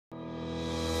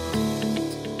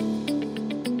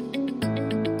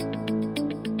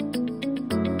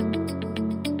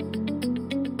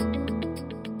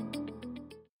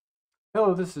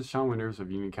Hello, this is Shawn of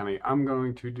Union County. I'm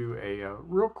going to do a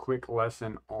real quick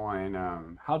lesson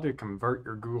on how to convert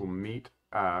your Google Meet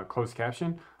closed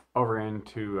caption over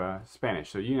into Spanish.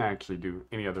 So you can actually do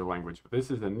any other language, but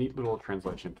this is a neat little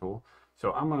translation tool.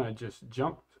 So I'm going to just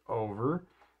jump over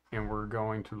and we're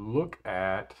going to look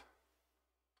at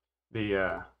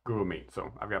the Google Meet. So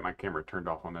I've got my camera turned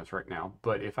off on this right now,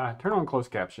 but if I turn on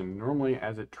closed caption, normally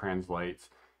as it translates,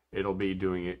 it'll be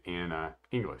doing it in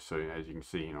English. So as you can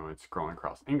see, it's scrolling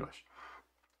across English.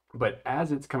 But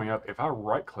as it's coming up, if I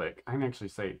right click, I can actually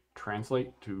say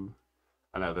translate to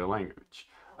another language.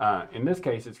 In this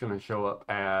case, it's going to show up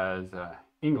as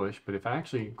English, but if I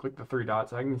actually click the three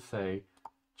dots, I can say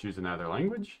choose another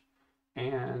language,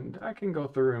 and I can go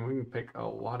through and we can pick a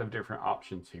lot of different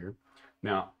options here.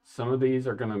 Now, some of these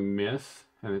are going to miss,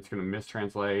 and it's going to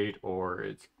mistranslate, or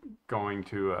it's going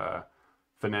to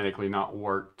phonetically not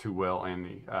work too well in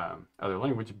the other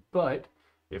language. But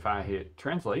if I hit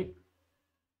translate,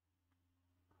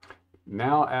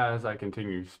 now as I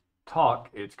continue to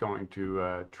talk, it's going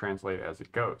to translate as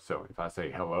it goes. So if I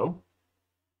say hello,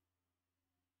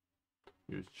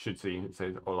 you should see it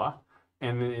says hola,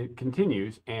 and then it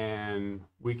continues, and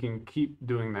we can keep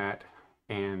doing that.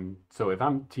 And so if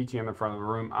I'm teaching in the front of the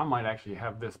room, I might actually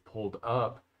have this pulled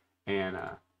up and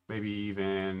maybe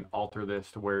even alter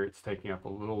this to where it's taking up a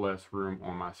little less room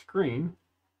on my screen,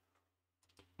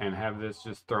 and have this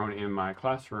just thrown in my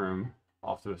classroom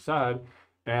off to the side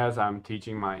as I'm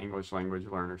teaching my English language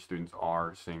learner students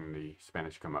are seeing the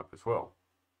Spanish come up as well.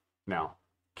 Now,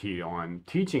 key on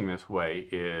teaching this way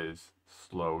is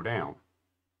slow down.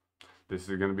 This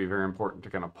is going to be very important to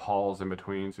kind of pause in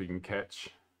between so you can catch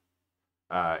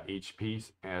each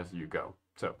piece as you go.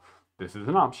 So this is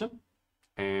an option,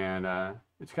 and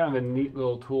it's kind of a neat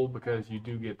little tool because you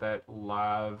do get that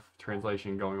live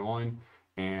translation going on,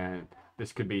 and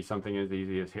this could be something as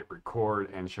easy as hit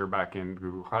record and share back in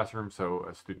Google Classroom so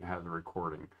a student has a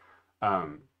recording.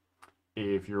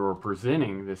 If you're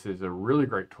presenting, this is a really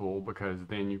great tool because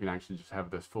then you can actually just have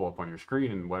this full up on your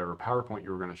screen, and whatever PowerPoint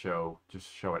you were going to show,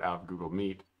 just show it out of Google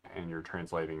Meet, and you're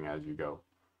translating as you go.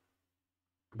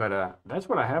 But that's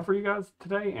what I have for you guys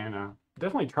today, and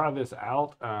definitely try this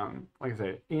out. Like I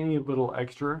said, any little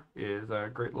extra is a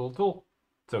great little tool.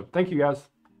 So thank you guys.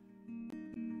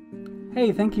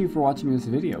 Hey, thank you for watching this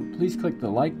video. Please click the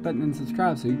like button and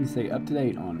subscribe so you can stay up to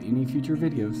date on any future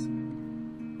videos.